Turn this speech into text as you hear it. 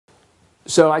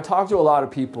So I talk to a lot of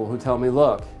people who tell me,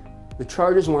 look, the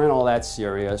charges weren't all that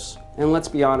serious, and let's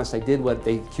be honest, I did what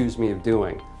they accused me of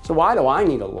doing. So why do I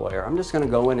need a lawyer? I'm just going to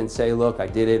go in and say, look, I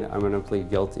did it, I'm going to plead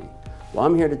guilty. Well,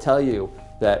 I'm here to tell you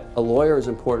that a lawyer is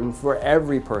important for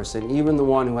every person, even the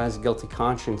one who has a guilty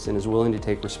conscience and is willing to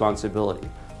take responsibility.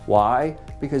 Why?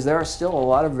 Because there are still a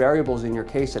lot of variables in your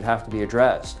case that have to be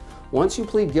addressed. Once you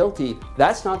plead guilty,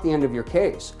 that's not the end of your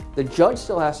case. The judge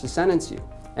still has to sentence you.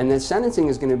 And the sentencing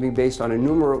is going to be based on a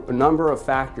number of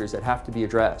factors that have to be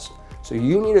addressed. So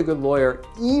you need a good lawyer,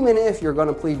 even if you're going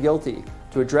to plead guilty,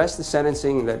 to address the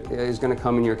sentencing that is going to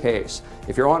come in your case.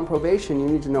 If you're on probation, you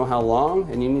need to know how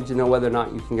long, and you need to know whether or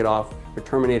not you can get off or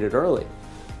terminated early.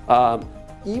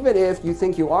 Even if you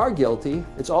think you are guilty,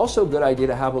 it's also a good idea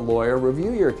to have a lawyer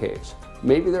review your case.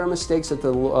 Maybe there are mistakes that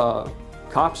the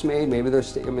cops made, maybe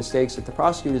there's mistakes that the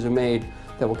prosecutors have made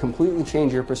that will completely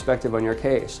change your perspective on your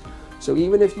case. So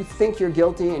even if you think you're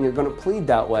guilty and you're going to plead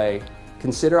that way,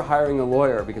 consider hiring a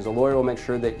lawyer, because a lawyer will make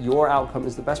sure that your outcome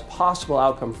is the best possible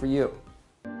outcome for you.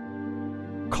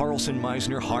 Carlson,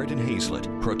 Meisner, Hart, and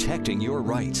Hayslett, protecting your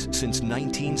rights since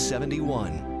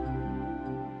 1971.